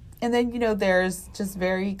 And then, you know, there's just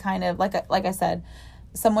very kind of, like I said,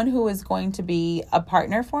 someone who is going to be a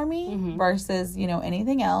partner for me versus, you know,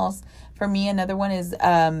 anything else. For me, another one is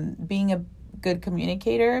being a good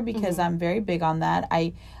communicator, because I'm very big on that.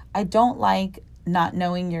 I don't like not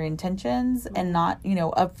knowing your intentions and not, you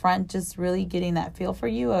know, upfront, just really getting that feel for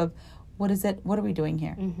you of, what is it? What are we doing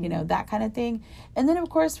here? You know, that kind of thing. And then, of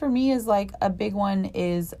course, for me is, like, a big one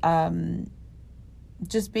is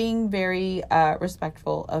just being very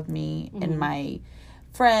respectful of me and my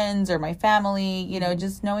friends or my family, you know,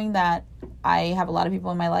 just knowing that I have a lot of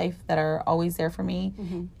people in my life that are always there for me,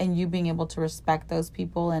 and you being able to respect those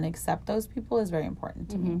people and accept those people is very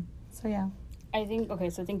important to me. So, yeah. I think,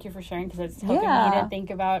 okay, so thank you for sharing, because it's helping me to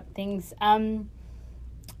think about things.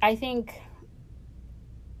 I think...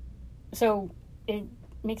 So it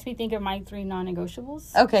makes me think of my 3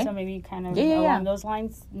 non-negotiables. Okay. So maybe kind of along those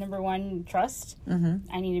lines. Number 1, trust.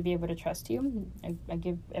 I need to be able to trust you. I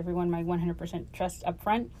give everyone my 100% trust up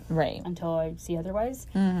front. Right. Until I see otherwise.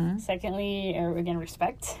 Secondly, again,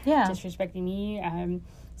 respect. Yeah. Disrespecting me.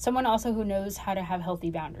 Someone also who knows how to have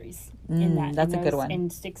healthy boundaries in that. That's a good one.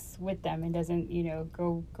 And sticks with them and doesn't, you know,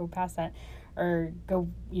 go past that or go,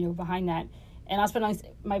 you know, behind that. And last but not least,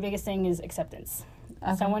 my biggest thing is acceptance.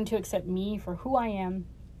 Someone to accept me for who I am,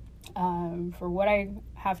 for what I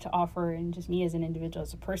have to offer, and just me as an individual,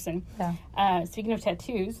 as a person. Yeah. Speaking of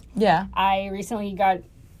tattoos, I recently got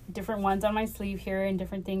different ones on my sleeve here and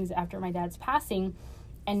different things after my dad's passing.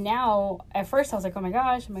 And now, at first I was like, oh my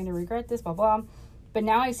gosh, I'm going to regret this, blah, blah. But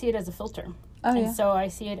now I see it as a filter. So I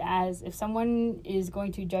see it as, if someone is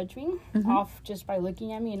going to judge me off just by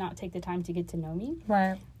looking at me and not take the time to get to know me,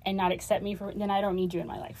 and not accept me for, then I don't need you in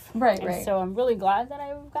my life. Right, and right. so I'm really glad that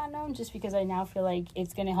I've gotten known, just because I now feel like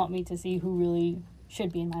it's going to help me to see who really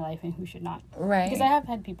should be in my life and who should not. Right. Because I have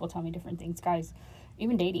had people tell me different things, guys,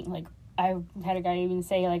 even dating. Like, I had a guy even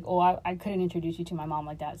say, like, oh, I couldn't introduce you to my mom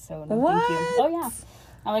like that, so no, What? thank you. Oh, yeah.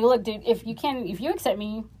 I'm like, look, dude, if you accept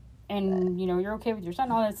me and, you know, you're okay with your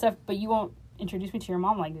son, all that stuff, but you won't introduce me to your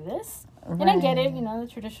mom like this. Right. And I get it, you know,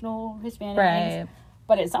 the traditional Hispanic things.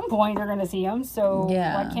 But at some point, they're going to see him, so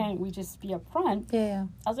why can't we just be upfront? Yeah.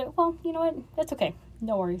 I was like, well, you know what? That's okay.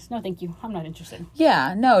 No worries. No, thank you. I'm not interested.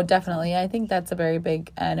 Yeah, no, definitely. I think that's a very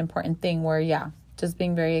big and important thing where, just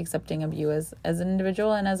being very accepting of you as an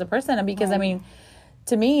individual and as a person. And because, I mean,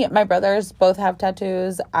 to me, my brothers both have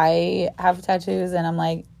tattoos. I have tattoos, and I'm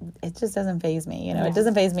like, it just doesn't faze me. You know, it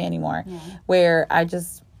doesn't faze me anymore. Yeah. Where it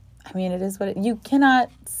is what you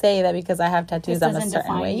cannot say that because I have tattoos, I'm a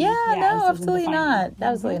certain way. Yeah, no, absolutely not.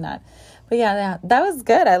 Absolutely not. But yeah, that was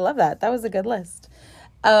good. I love that. That was a good list.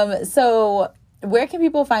 So where can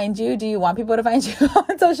people find you? Do you want people to find you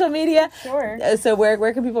on social media? Sure. So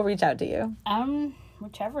where can people reach out to you?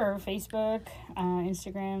 Whichever, Facebook,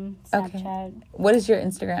 Instagram, Snapchat. Okay. What is your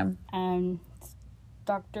Instagram?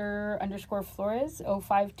 Dr._Flores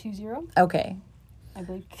 0520. Okay. I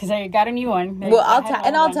believe, because I got a new one. Well,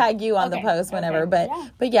 I'll tag you on the post whenever. Okay.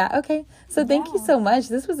 But yeah, okay. So thank you so much.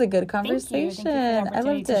 This was a good conversation. Thank you. I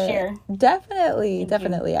loved it. Share.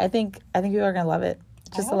 Definitely. I think people are gonna love it.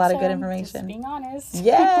 Just a lot of good information. Just being honest.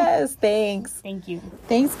 Yes. Thanks. Thank you.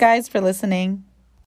 Thanks, guys, for listening.